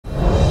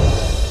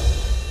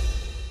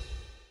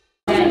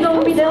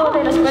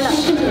de la escuela.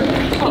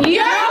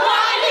 You're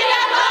watching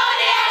the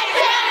Kodiak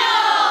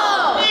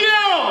channel!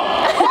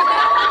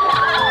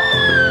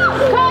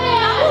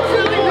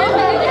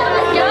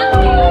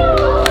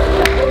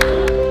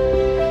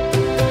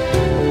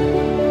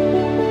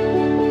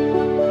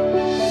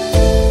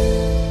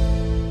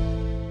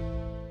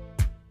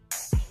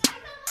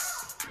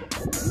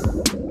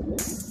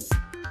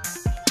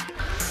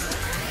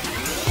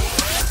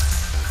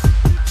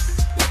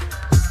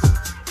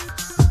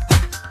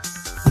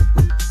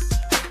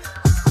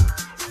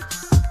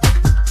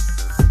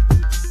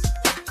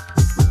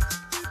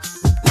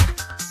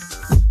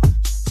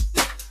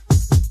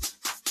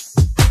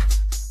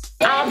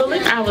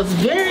 I was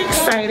very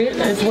excited,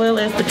 as well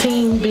as the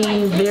team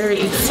being very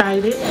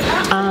excited.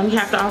 You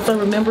have to also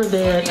remember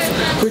that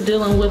we're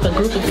dealing with a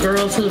group of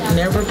girls who have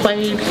never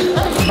played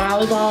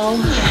volleyball,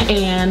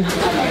 and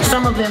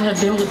some of them have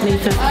been with me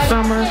since the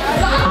summer.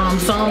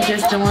 Some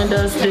just joined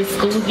us this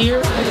school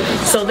year.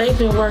 So they've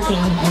been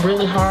working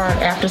really hard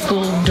after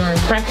school during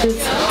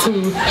practice to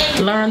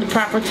learn the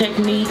proper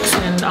techniques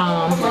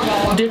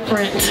and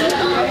different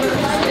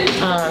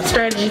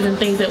strategies and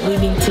things that we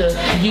need to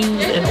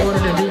use in order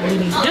to do what we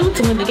need to do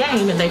to win the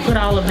game, and they put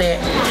all of that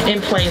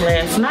in play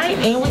last night,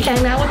 and we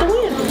came out with a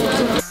win.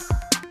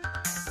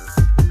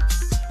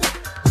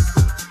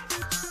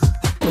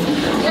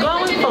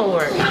 Going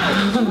forward,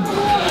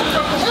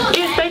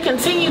 if they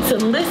continue to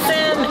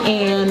listen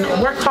and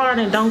work hard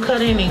and don't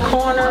cut any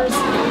corners,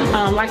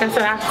 like I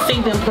said, I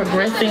see them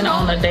progressing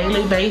on a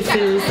daily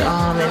basis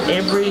in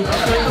every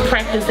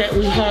practice that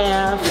we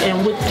have,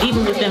 and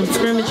even with them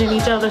scrimmaging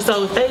each other.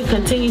 So if they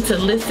continue to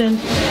listen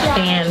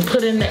and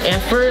put in the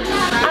effort,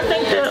 I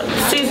think the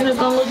season is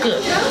going to look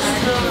good.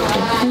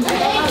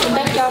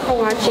 Thank y'all for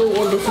watching,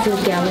 and this is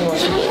Miss Gallon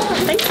once again.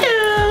 Thank you.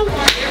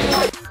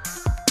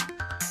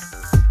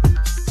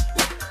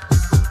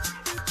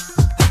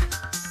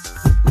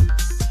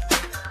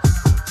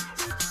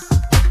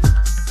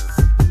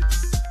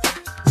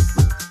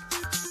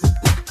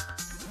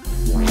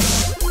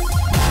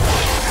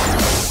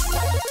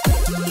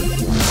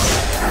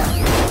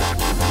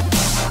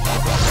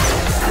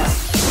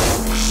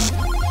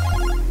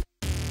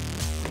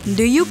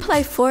 Do you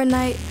play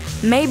Fortnite?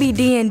 Maybe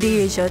D&D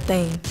is your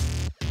thing.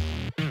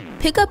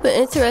 Pick up an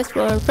interest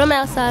form from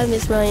outside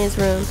Miss Ryan's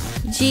room,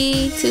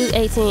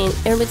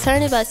 G218, and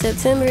return it by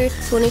September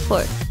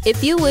 24th.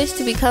 If you wish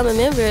to become a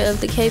member of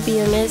the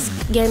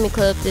KBMS Gaming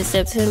Club this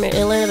September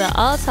and learn about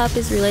all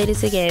topics related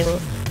to gaming,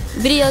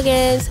 video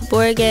games,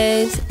 board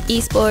games,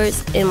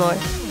 esports, and more.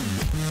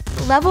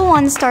 Level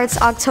 1 starts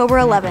October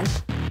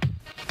 11th.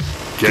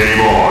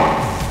 Game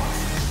on!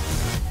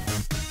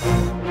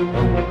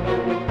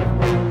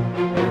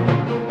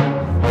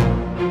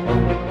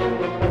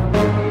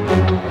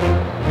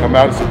 Come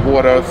out and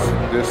support us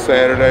this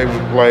Saturday. We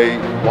play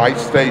White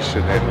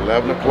Station at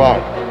 11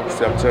 o'clock,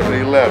 September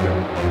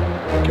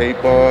 11th.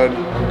 K-Bun,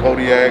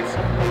 Kodiaks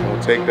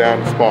will take down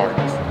the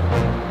Spartans.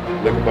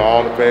 Looking for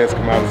all the fans to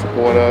come out and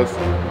support us.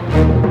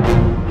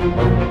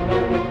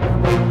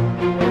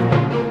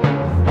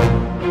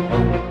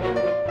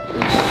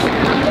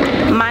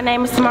 My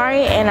name is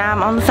Samari, and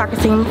I'm on the soccer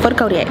team for the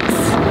Kodiaks.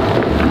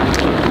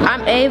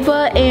 I'm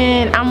Ava,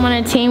 and I'm on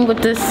a team with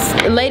this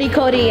Lady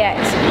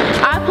Kodiaks.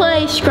 I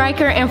play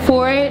striker and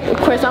forward. Of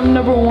course, I'm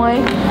number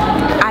 1.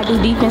 I do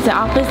defense and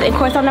offense, and of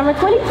course, I'm number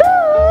 22.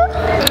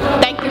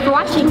 Thank you for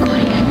watching.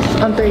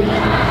 I'm 3.